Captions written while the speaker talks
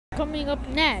Coming up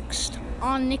next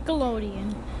on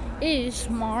Nickelodeon is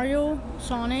Mario,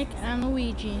 Sonic, and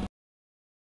Luigi.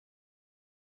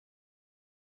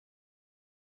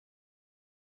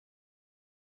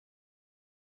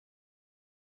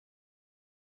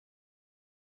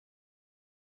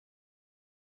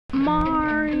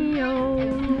 Mario,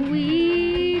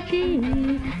 Luigi,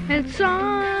 and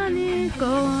Sonic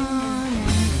go on an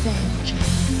adventure.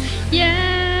 Yeah!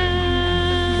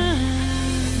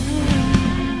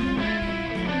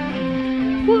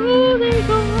 Woo, they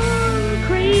go on a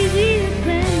crazy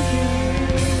adventure.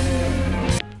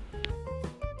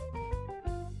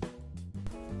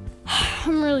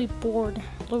 I'm really bored,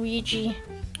 Luigi.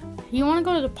 You want to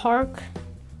go to the park,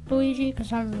 Luigi?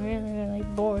 Because I'm really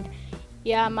bored.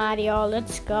 Yeah, Mario,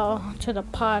 let's go to the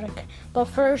park. But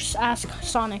first, ask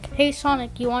Sonic. Hey,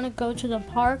 Sonic, you want to go to the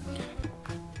park?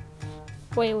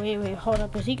 Wait, hold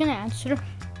up. Is he going to answer?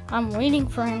 I'm waiting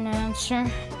for him to answer.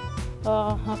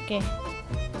 Oh, okay.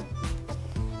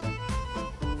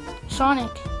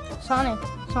 Sonic.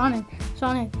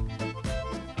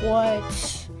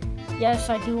 What? Yes,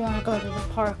 I do want to go to the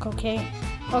park, okay?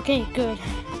 Okay, good.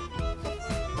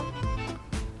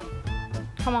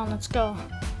 Come on, let's go.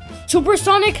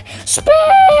 Supersonic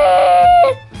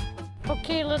speed!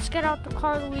 Okay, let's get out the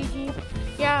car, Luigi.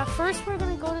 Yeah, first we're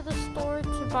gonna go to the store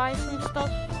to buy some stuff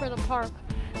for the park.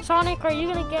 Sonic, are you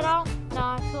gonna get out?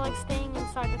 Nah, I feel like staying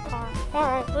inside the car.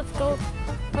 Alright, let's go.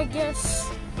 I guess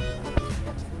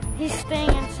he's staying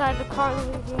inside the car,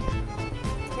 Luigi.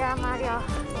 Yeah, Mario.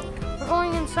 We're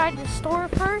going inside the store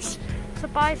first to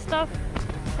buy stuff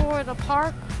for the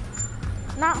park.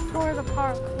 Not for the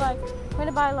park, like, we're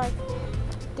gonna buy like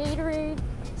Gatorade,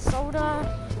 soda,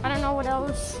 I don't know what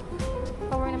else,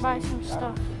 but we're gonna buy some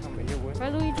stuff.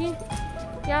 Right, Luigi?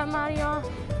 Yeah, Mario.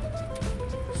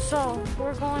 So,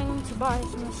 we're going to buy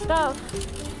some stuff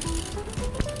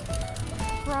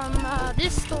from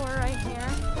this store right here.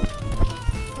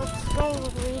 Let's go,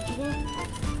 Luigi.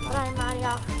 Alright,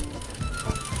 Mario.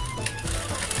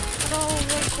 So,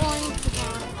 we're going to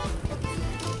buy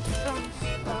some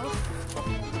stuff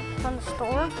from the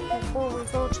store before we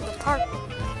go to the park.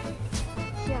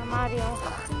 Yeah, Mario.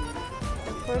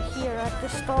 We're here at the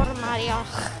store, Mario.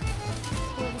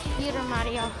 We're here,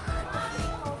 Mario.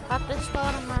 At the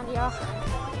store, Mario.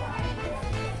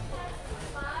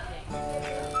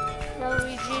 Yeah,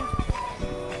 Luigi.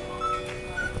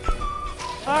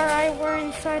 Alright, we're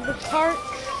inside the cart.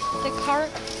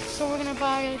 So we're gonna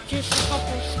buy just a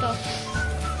couple stuff.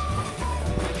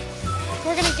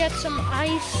 We're gonna get some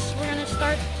ice. We're gonna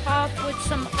start off with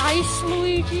some ice,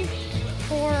 Luigi,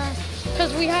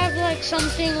 because we have like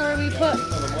something where we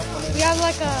have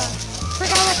like a, I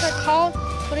forgot what they're called,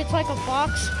 but it's like a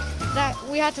box that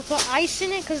we have to put ice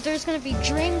in it because there's gonna be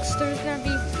drinks, there's gonna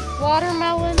be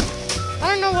watermelon. I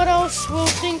don't know what else, we'll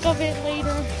think of it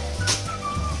later.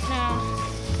 Now,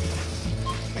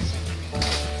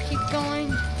 keep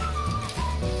going.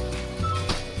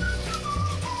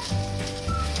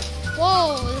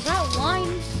 Whoa, is that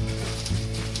wine?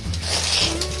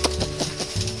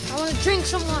 I want to drink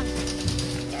some wine.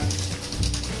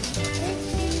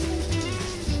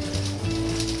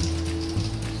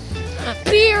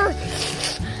 Beer!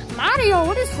 Mario,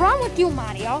 what is wrong with you,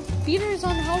 Mario? Beer is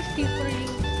unhealthy for you.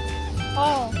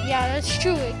 Oh, yeah, that's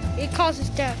true. It causes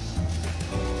death.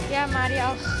 Yeah,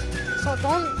 Mario. So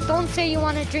don't say you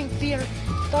want to drink beer.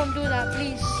 Don't do that,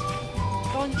 please.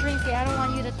 Don't drink it. I don't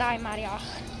want you to die, Mario.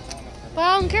 But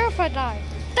I don't care if I die.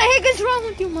 What the heck is wrong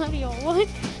with you, Mario? What?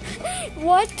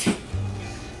 What?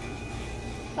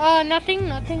 Nothing,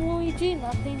 Luigi.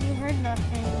 Nothing. You heard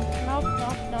nothing. Nope.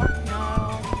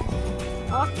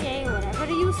 Okay, whatever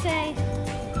you say.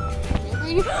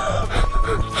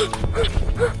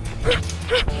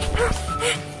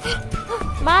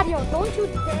 Mario, don't you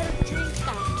dare drink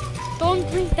that. Don't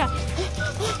drink that.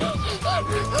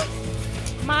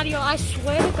 Mario, I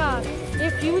swear to God,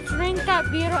 if you drink that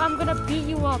beer, I'm gonna beat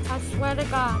you up. I swear to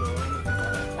God.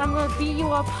 I'm gonna beat you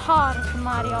up hard,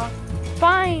 Mario.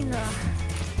 Fine.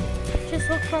 Just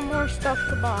look for more stuff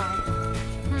to buy.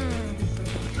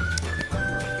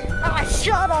 Ah,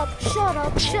 shut up. Huh?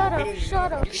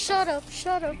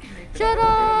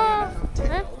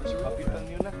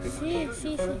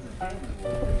 Sí.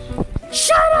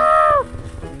 Shut up!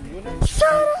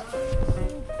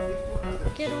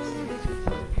 Get on.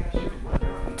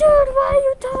 Dude, why are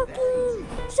you talking?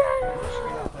 Shut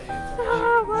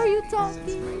up! Why are you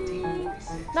talking?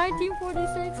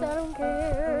 1946, I don't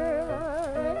care.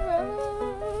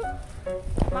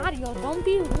 Mario, don't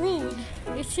be rude.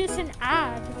 It's just an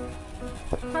ad.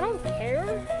 I don't care.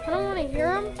 I don't want to hear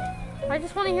them. I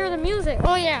just want to hear the music.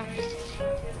 Oh, yeah.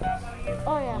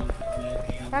 Oh yeah,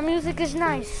 that music is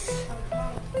nice.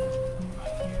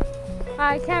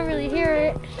 I can't really hear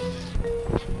it.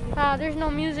 There's no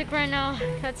music right now.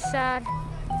 That's sad.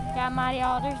 Yeah,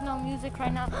 Mario, there's no music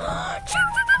right now.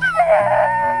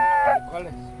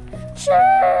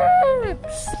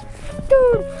 Chips!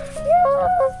 Dude!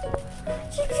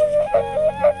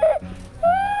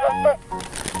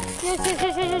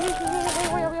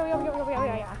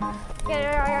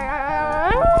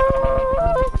 Yeah!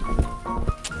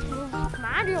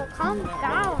 Mario, calm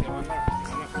down.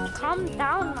 Calm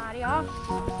down, Mario.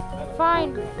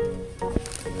 Fine.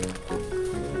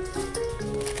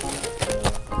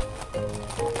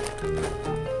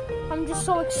 I'm just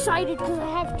so excited because I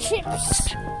have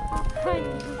chips.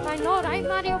 I know, right,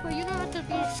 Mario? But you don't have to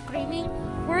be screaming.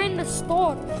 We're in the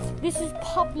store. This is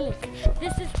public.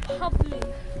 This is public.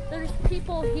 There's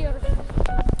people here.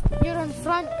 You're in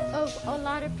front of a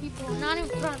lot of people. Not in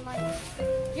front, like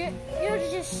you're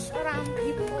just around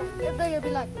people. They'll be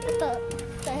like, what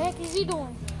the heck is he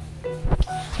doing?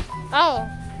 Oh,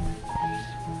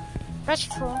 that's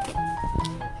true.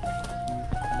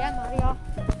 Yeah, Mario.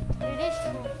 It is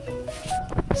true.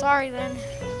 Sorry then.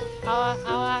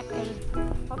 I'll act it.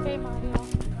 Okay, Mario.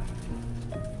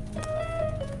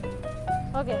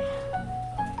 Okay.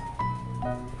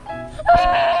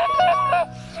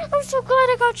 I'm so glad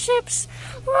I got chips.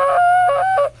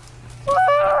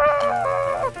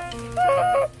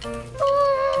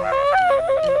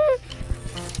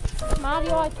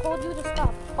 Mario, I told you to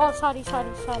stop. Oh, sorry.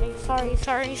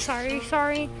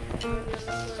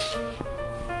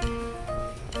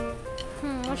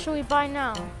 What should we buy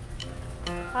now?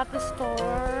 At the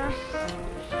store.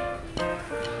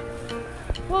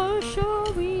 What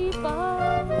should we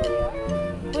buy?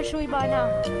 What should we buy now?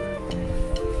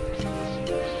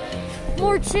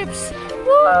 More chips.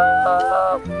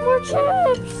 Whoa! More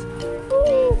chips.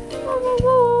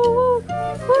 Whoa!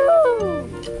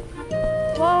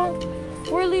 Well,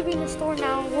 we're leaving the store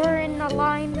now. We're in the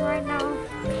line right now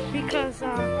because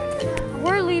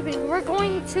we're leaving. We're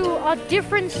going to a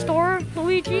different store,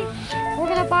 Luigi. We're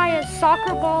gonna buy a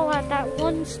soccer ball at that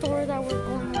one store that we're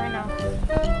going right now.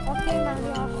 Okay,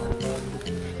 Mario.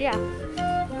 Yeah,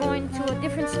 going to a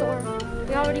different store.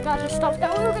 We already got the stuff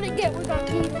that we were gonna get. We got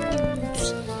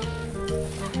games.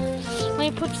 Let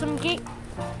me put some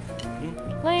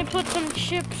Let me put some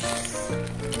chips.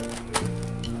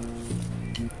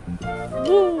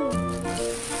 Woo!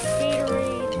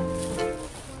 Gatorade.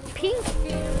 Pink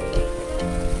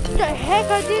Gatorade. The heck,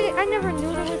 I did it. I never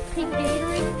knew there was pink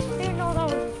Gatorade. I didn't know that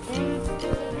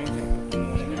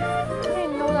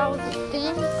was a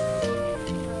thing.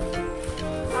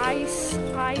 Ice.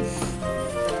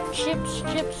 Chips,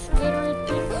 Gatorade.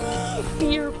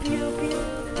 Beer.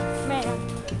 Man,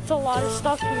 it's a lot of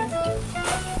stuff here.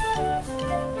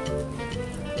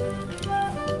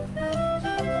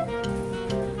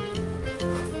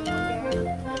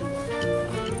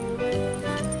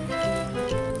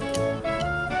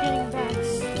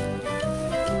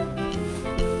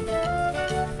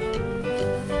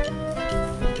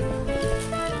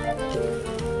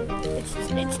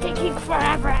 It's taking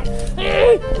forever.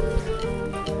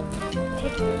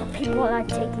 People are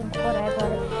taking forever.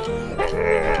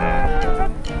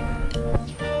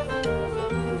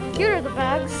 Here are the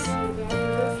bags.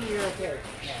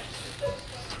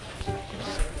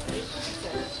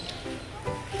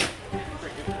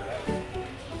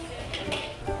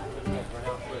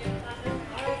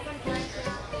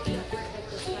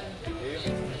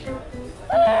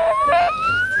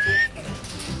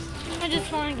 I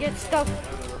just want to get stuff.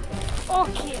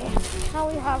 Okay, now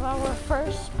we have our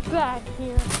first bag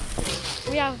here.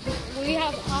 We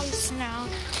have ice now.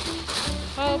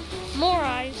 More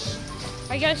ice.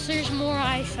 I guess there's more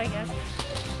ice, I guess.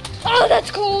 Oh,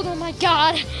 that's cold. Oh my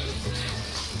god.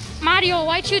 Mario,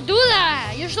 why'd you do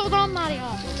that? You're so dumb,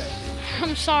 Mario.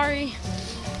 I'm sorry.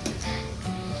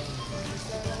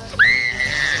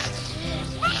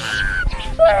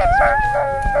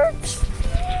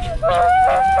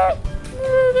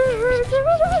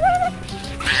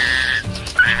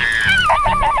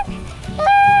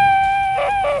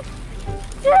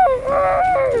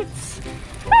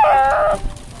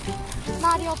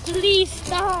 Mario, please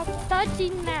stop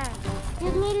touching that.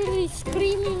 You're literally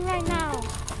screaming right now.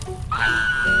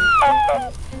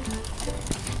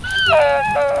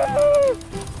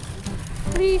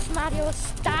 Please, Mario,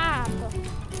 stop.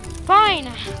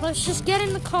 Fine, let's just get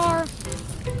in the car,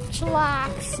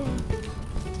 chillax, and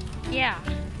yeah,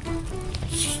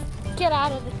 get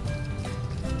out of the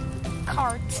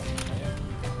cart.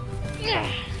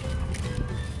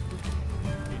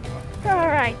 All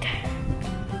right,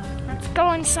 let's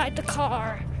go inside the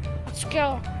car. Let's let's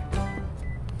go.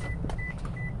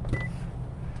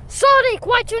 Sonic,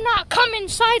 why'd you not come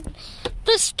inside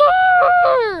the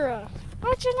store?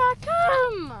 Why'd you not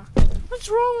come? What's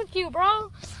wrong with you,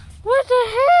 bro? What the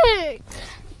heck?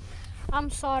 I'm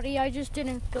sorry, I just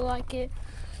didn't feel like it.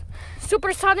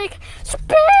 Supersonic speed!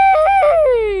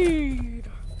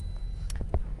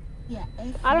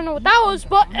 I don't know what that was,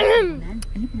 but I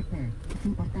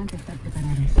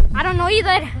don't know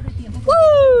either.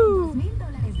 Woo!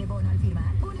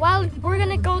 Well, we're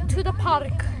gonna go to the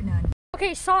park.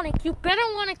 Okay, Sonic, you better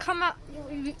want to come out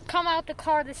the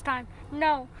car this time.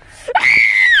 No.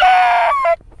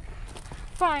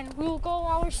 Fine, we'll go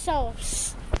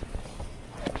ourselves.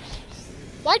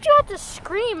 Why'd you have to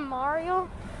scream, Mario?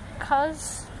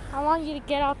 'Cause I want you to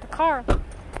get out the car.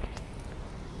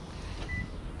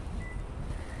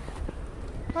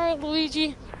 Alright,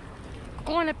 Luigi.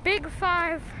 Going to Big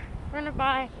Five. We're gonna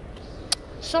buy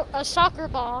a soccer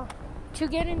ball to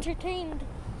get entertained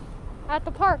at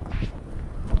the park.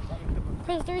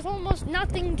 Because there's almost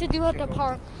nothing to do at the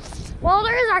park. Well,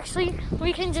 there is actually.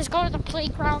 We can just go to the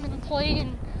playground and play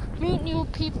and meet new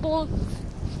people.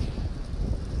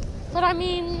 But I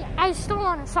mean, I still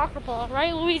want a soccer ball,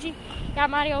 right, Luigi? Yeah,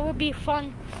 Mario, it would be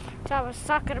fun to have a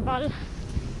soccer ball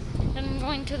and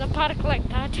going to the park like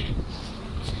that.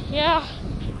 Yeah.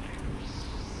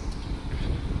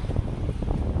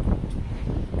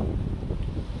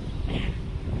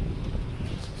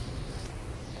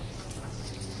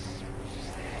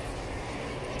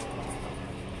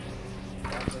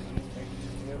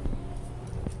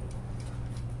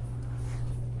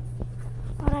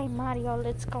 Alright, Mario,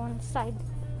 let's go inside.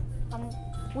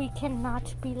 We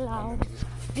cannot be loud.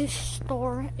 This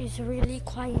store is really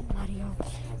quiet, Mario.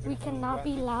 We cannot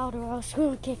be loud or else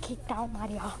we'll get kicked out,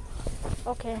 Mario.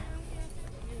 Okay.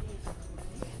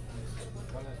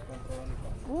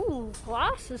 Ooh,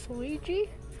 glasses, Luigi.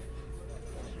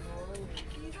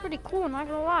 It's pretty cool, not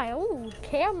gonna lie. Ooh,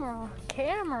 camera.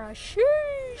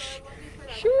 Sheesh.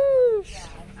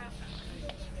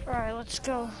 Alright, let's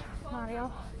go,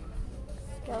 Mario.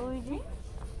 Go, Luigi.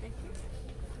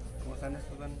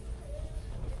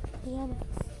 Bien.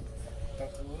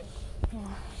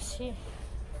 Yeah, see.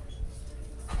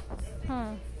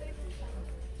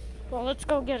 Well, let's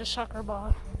go get a soccer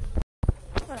ball.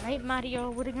 Alright, Mario,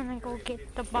 we're gonna go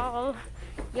get the ball.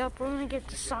 Yup, we're gonna get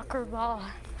the soccer ball.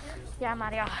 Yeah,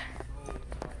 Mario.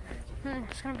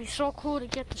 It's gonna be so cool to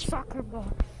get the soccer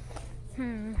ball.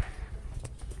 Where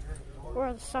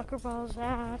are the soccer balls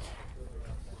at?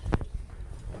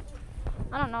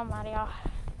 I don't know, Mario.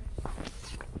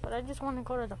 But I just want to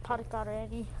go to the park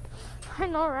already. I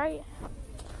know, right?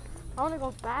 I want to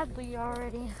go badly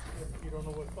already. You don't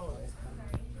know what color?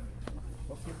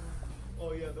 Okay.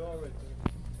 Oh yeah, they're all right there.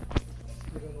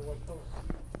 You don't know what color?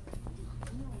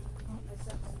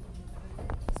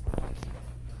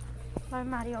 Alright,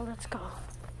 Mario, let's go.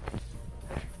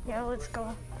 Yeah, let's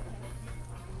go.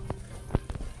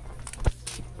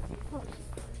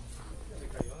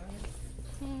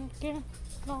 ¿Qué?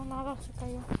 No, nada se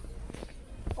cayó.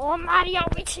 Oh, Mario,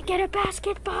 we should get a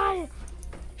basketball.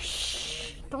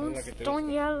 Shh,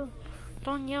 don't yell.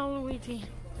 Don't yell, Luigi.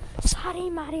 Sorry,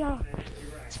 Mario.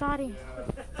 Sorry.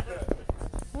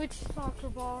 Which soccer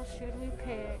ball should we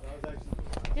pick?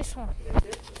 This one.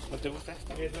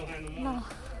 No.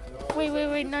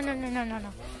 Wait. No.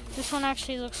 This one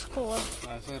actually looks cool.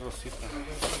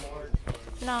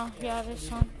 No, yeah, this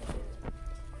one.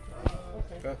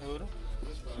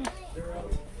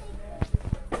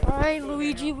 Alright,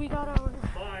 Luigi, we got our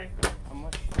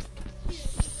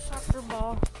soccer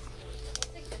ball.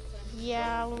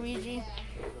 Yeah, Luigi.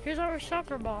 Here's our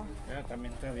soccer ball.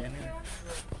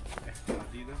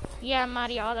 Yeah,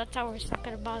 Mario, that's our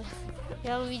soccer ball.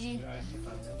 Yeah, Luigi.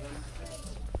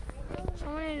 So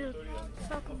many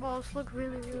soccer balls look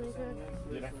really, really good.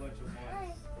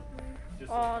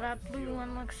 Oh, that blue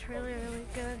one looks really, really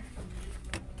good.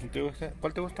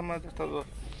 ¿Cuál te gusta más de estas dos?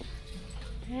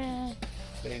 Yeah.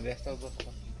 De estas dos.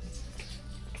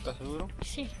 ¿Estás seguro?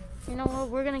 Sí. You know what?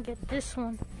 We're gonna get this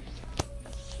one,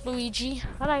 Luigi.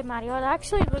 Alright, Mario. It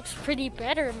actually looks pretty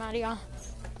better, Mario.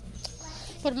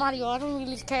 But Mario, I don't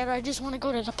really care. I just want to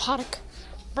go to the park.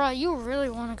 Bro, you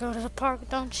really want to go to the park,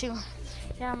 don't you?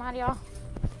 Yeah, Mario.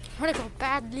 I want to go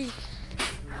badly.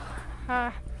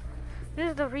 This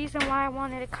is the reason why I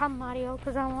wanted to come, Mario,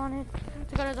 because I wanted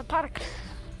to go to the park.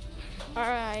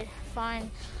 Alright,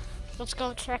 fine. Let's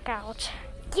go check out.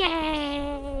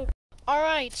 Yay!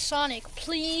 Alright, Sonic,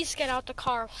 please get out the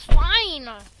car. Fine!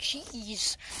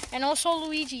 Jeez. And also,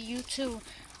 Luigi, you too.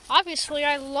 Obviously,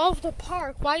 I love the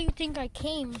park. Why do you think I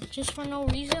came? Just for no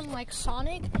reason, like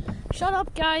Sonic? Shut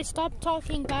up, guys. Stop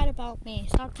talking bad about me.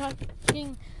 Stop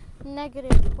talking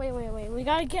negative. Wait. We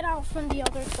gotta get out from the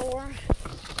other door.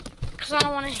 Because I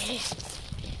don't want to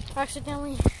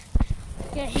accidentally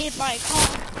get hit by a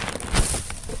car.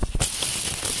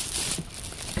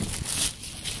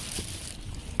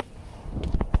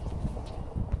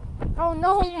 Oh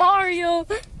no, Mario!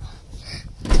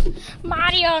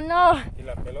 Mario, no! ¿Y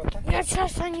la pelota? Ya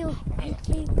estás año.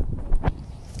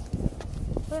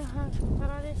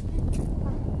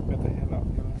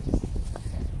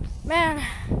 Man,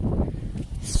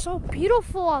 it's so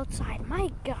beautiful outside.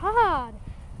 My God.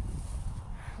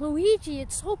 Luigi,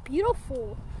 it's so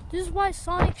beautiful. This is why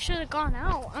Sonic should have gone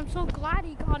out. I'm so glad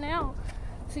he gone out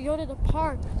to go to the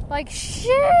park. Like,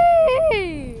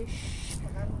 sheesh.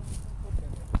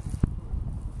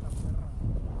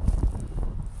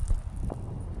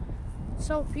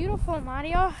 So beautiful,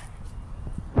 Mario.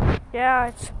 Yeah,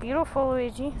 it's beautiful,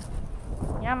 Luigi.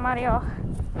 Yeah, Mario.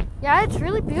 Yeah, it's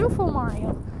really beautiful,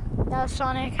 Mario. Yeah,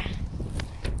 Sonic.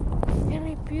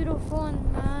 Really beautiful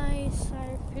and nice. How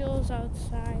it feels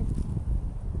outside.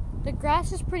 The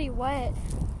grass is pretty wet,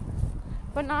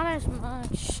 but not as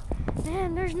much.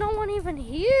 Man, there's no one even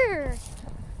here.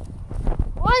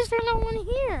 Why is there no one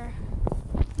here?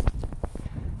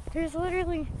 There's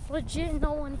literally legit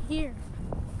no one here.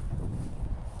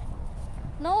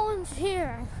 No one's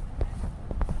here.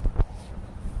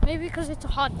 Maybe because it's a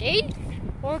hot day,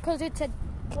 or because it's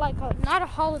not a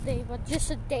holiday, but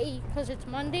just a day, because it's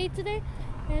Monday today,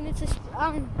 and it's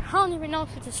I don't even know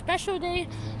if it's a special day,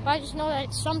 but I just know that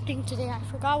it's something today. I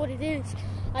forgot what it is.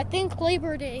 I think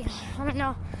Labor Day. I don't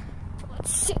know. Let's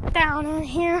sit down on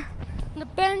here on the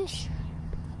bench.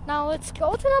 Now let's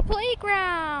go to the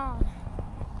playground.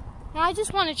 Now I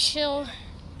just want to chill.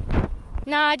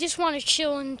 Nah, I just want to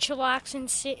chill and chillax and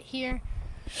sit here.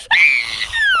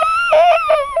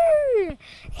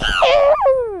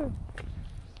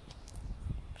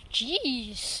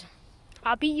 Jeez.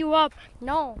 I'll beat you up.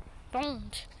 No,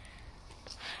 don't.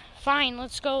 Fine,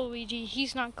 let's go, Luigi.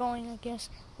 He's not going, I guess.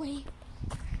 Wait.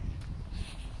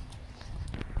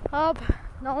 Up.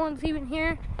 No one's even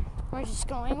here. We're just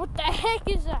going. What the heck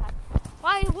is that?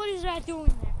 Why? What is that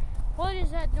doing there? What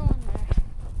is that doing there?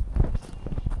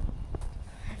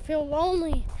 I feel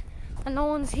lonely and no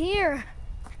one's here.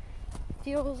 It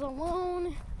feels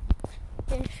alone.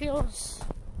 It feels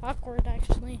awkward,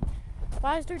 actually.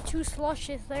 Why is there two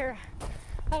slushes there?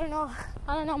 I don't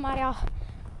know, Mario.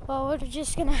 Well, we're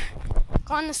just gonna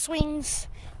go on the swings.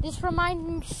 This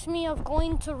reminds me of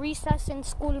going to recess in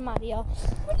school, Mario.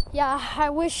 Yeah, I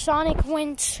wish Sonic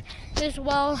went as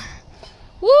well.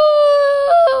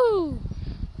 Woo!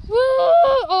 Woo!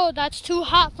 Oh, that's too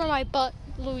hot for my butt,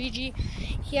 Luigi.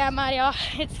 Yeah, Mario,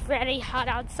 it's very hot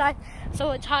outside,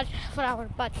 so it's hot for our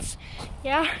butts.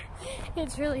 Yeah,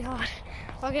 it's really hot.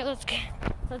 Okay, let's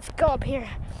go up here.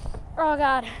 Oh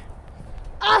God.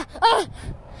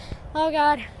 Oh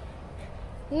God.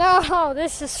 No,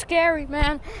 this is scary,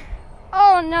 man.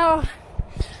 Oh no.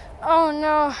 Oh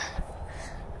no.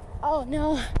 Oh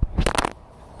no.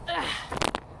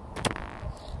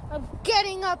 I'm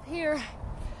getting up here.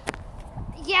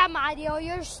 Yeah, Mario,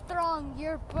 you're strong.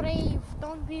 You're brave.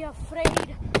 Don't be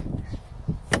afraid.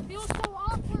 It feels so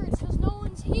awkward because no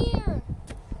one's here.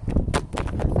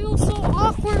 It feels so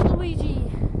awkward, Luigi.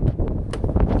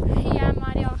 Yeah,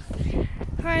 Mario.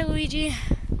 Alright, Luigi.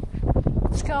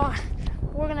 Let's go.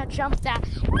 We're gonna jump that.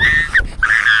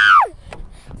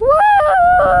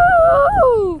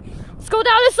 Woo! Let's go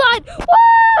down the slide.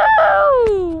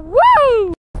 Woo!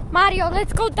 Woo! Mario,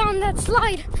 let's go down that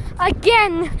slide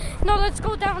again. No, let's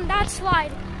go down that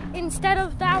slide instead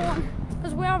of that one,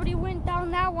 because we already went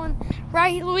down that one.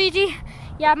 Right, Luigi?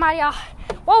 Yeah, Mario.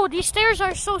 Whoa, these stairs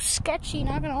are so sketchy,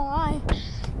 not gonna lie.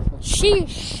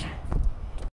 Sheesh.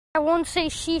 I won't say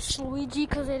sheesh, Luigi,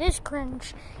 because it is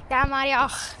cringe. Yeah, Mario.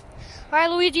 Alright,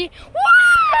 Luigi.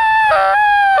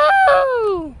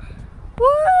 Woo!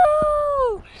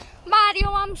 Woo!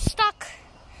 Mario, I'm stuck.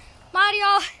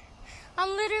 Mario, I'm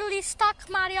literally stuck,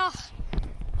 Mario.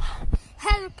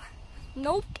 Help.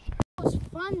 Nope. That was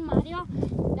fun, Mario.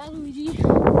 Yeah, Luigi.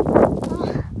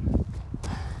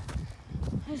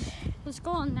 Let's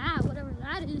go on that, whatever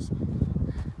that is.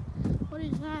 What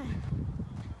is that?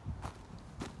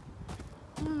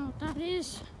 I don't know what that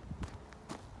is.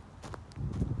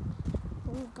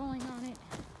 But we're going on it.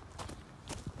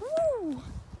 Woo!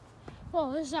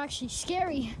 Whoa, this is actually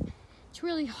scary. It's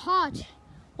really hot.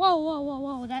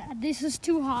 Whoa. This is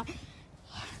too hot.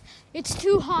 It's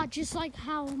too hot, just like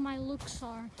how my looks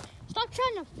are. Stop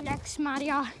trying to flex,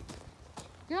 Mario.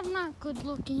 You're not good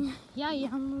looking. Yeah, I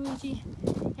am, Luigi.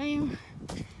 I am.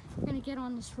 I'm gonna get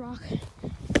on this rock.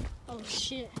 Oh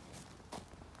shit.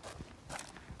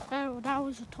 That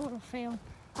was a total fail.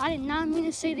 I did not mean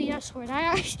to say the S word.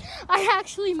 I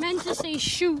actually meant to say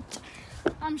shoot.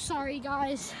 I'm sorry,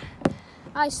 guys.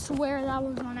 I swear that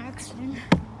was on accident.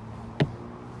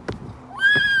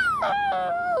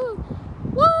 Woo!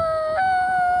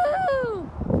 Woo!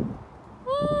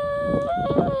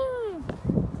 Woo!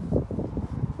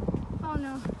 Oh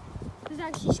no. This is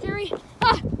actually scary.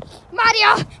 Ah!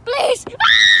 Mario, please! Ah!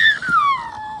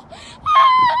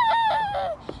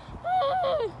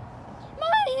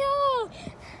 Mario!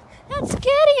 That's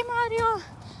scary, Mario.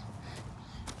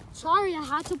 Sorry, I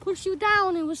had to push you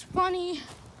down. It was funny.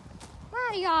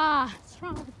 Mario, what's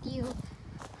wrong with you?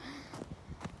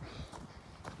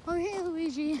 Oh, hey,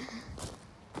 Luigi.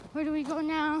 Where do we go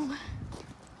now?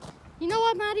 You know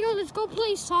what, Mario? Let's go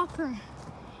play soccer.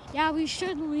 Yeah, we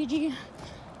should, Luigi.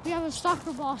 We have a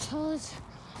soccer ball, so let's...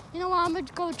 You know what? I'm going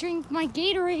to go drink my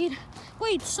Gatorade.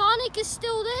 Wait, Sonic is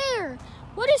still there.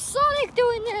 What is Sonic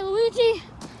doing there, Luigi?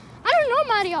 I don't know,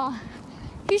 Mario.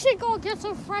 You should go get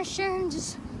some fresh air and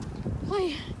just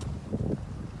play.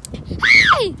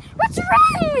 Hey! What's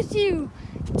wrong with you?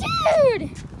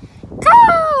 Dude!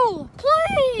 Go!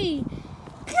 Play!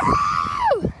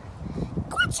 Go!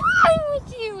 What's wrong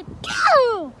with you?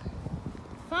 Go!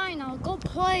 Fine, I'll go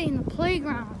play in the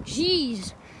playground.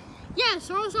 Jeez. Yes,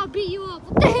 or else I'll beat you up.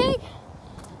 What the heck?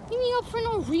 Beat me up for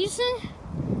no reason?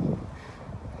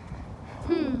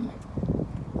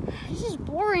 This is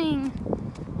boring.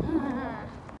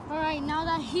 Alright, now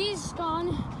that he's gone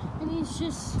and he's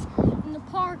just in the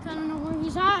park, I don't know where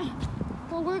he's at,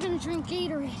 but we're gonna drink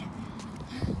Gatorade.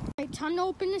 Alright, time to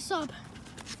open this up.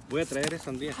 Voy a traer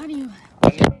sandía. How do you?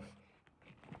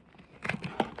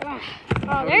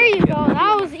 Oh, there you go.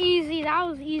 That was easy. That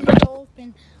was easy to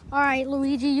open. Alright,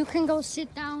 Luigi, you can go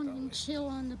sit down and chill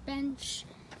on the bench.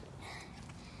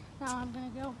 Now I'm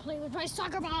gonna go play with my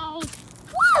soccer ball.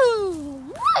 Woo!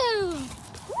 Woo!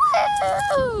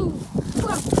 Woo!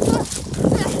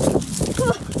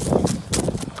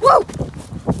 Whoa!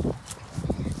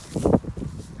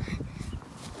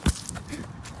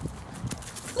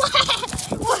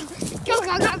 Go,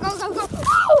 go, go, go, go, go!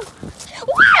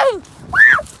 Woo! Woo!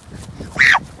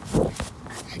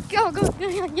 Go, go, go, go,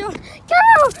 go, go, go,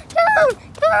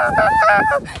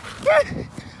 go!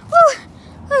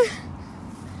 Woo!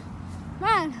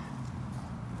 Man!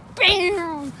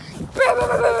 Bam!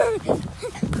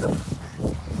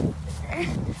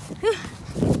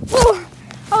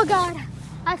 Oh God!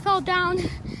 I fell down.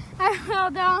 I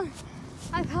fell down.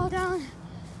 I fell down.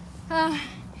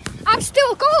 I'm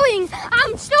still going.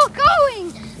 I'm still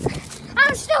going.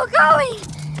 I'm still going.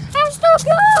 I'm still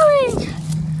going.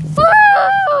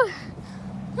 Woo!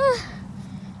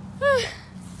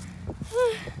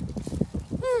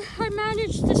 I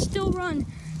managed to still run.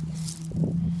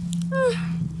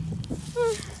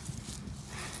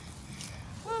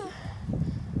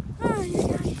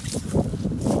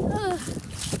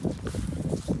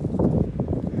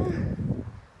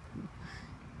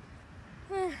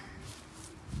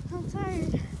 I'm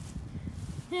tired.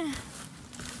 Yeah.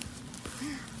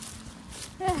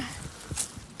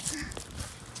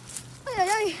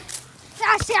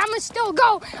 See, I'm gonna still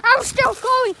go. I'm still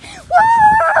going.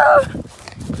 Woo!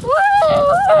 Woo!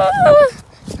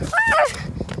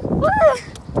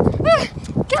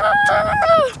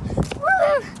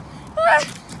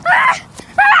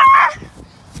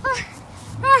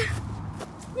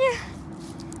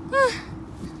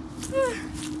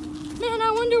 Man,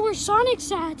 I wonder where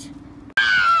Sonic's at.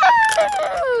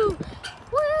 Woo!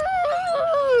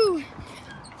 Woo!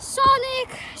 Sonic,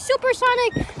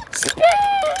 supersonic speed!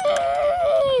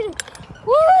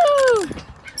 Woo!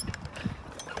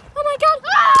 Oh my God!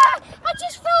 Ah! I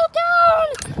just fell down!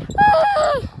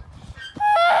 Ah!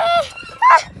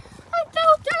 I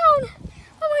fell down!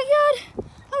 Oh my God!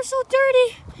 I'm so dirty!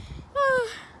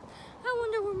 I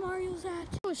wonder where Mario's at.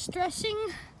 I was stressing.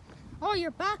 Oh,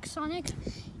 you're back, Sonic.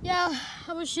 Yeah,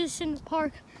 I was just in the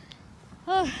park.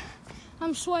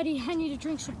 I'm sweaty. I need to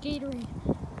drink some Gatorade.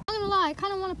 I'm gonna lie, I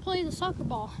kind of want to play the soccer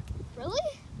ball. Really?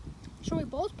 Should we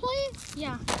both play it?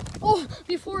 Yeah. Oh,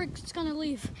 before it's gonna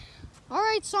leave. All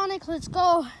right, Sonic, let's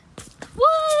go.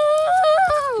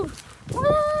 Woo!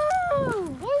 Woo!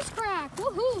 Voice crack!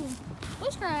 Woohoo!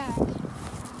 Voice crack! Woo!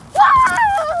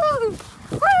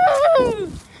 Woo!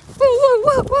 Woo!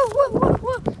 Woo! Woo! Woo!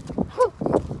 Woo!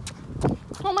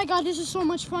 Oh my God, this is so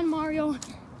much fun, Mario.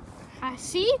 I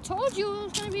see, told you it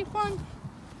was gonna be fun.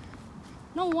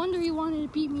 No wonder you wanted to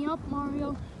beat me up,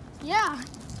 Mario. Yeah.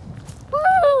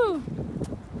 Woo!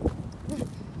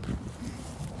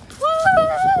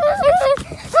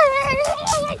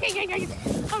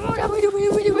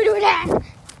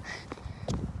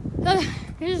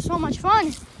 This is so much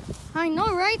fun. I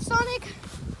know, right, Sonic?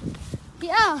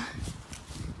 Yeah.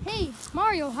 Hey,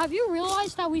 Mario, have you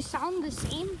realized that we sound the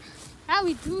same? Yeah,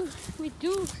 we do,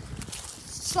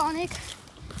 Sonic.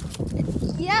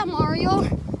 Yeah, Mario.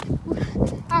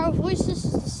 Our voices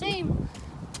is the same.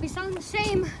 We sound the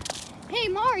same. Hey,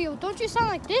 Mario, don't you sound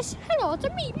like this? Hello, it's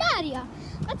me, Mario.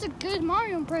 That's a good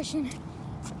Mario impression.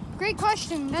 Great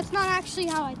question. That's not actually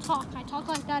how I talk. I talk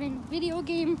like that in video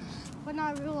game, but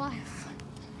not real life.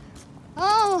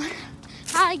 Oh,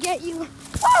 how I get you. Woo!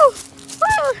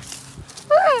 Woo!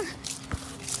 Woo!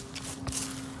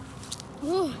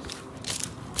 Woo!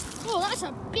 Oh, that's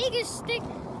the biggest stick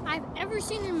I've ever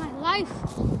seen in my life.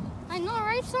 I know,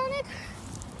 right, Sonic?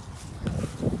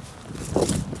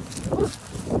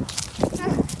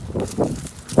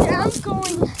 Yeah, I'm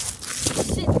going to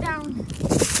sit down.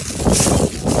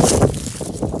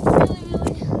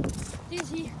 Really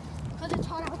dizzy because it's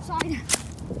hot outside.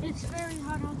 It's very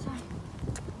hot outside.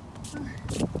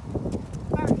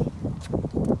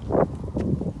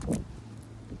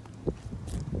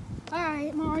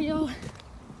 Alright, Mario.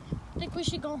 I think we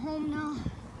should go home now.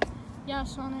 Yeah,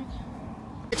 Sonic.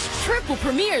 Triple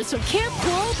premieres from Camp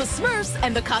Coral, the Smurfs,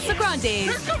 and the Casa Grandes.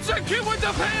 Here comes that kid with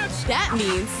the pants! That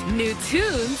means new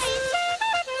tunes.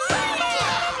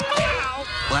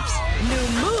 Whoops. New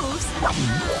moves.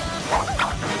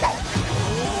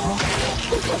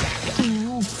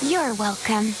 You're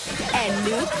welcome. And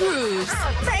new grooves.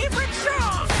 Favorite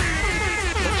song!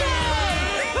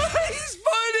 He's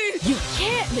funny! You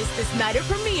can't miss this night of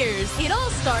premieres. It all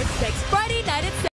starts next Friday night at 7.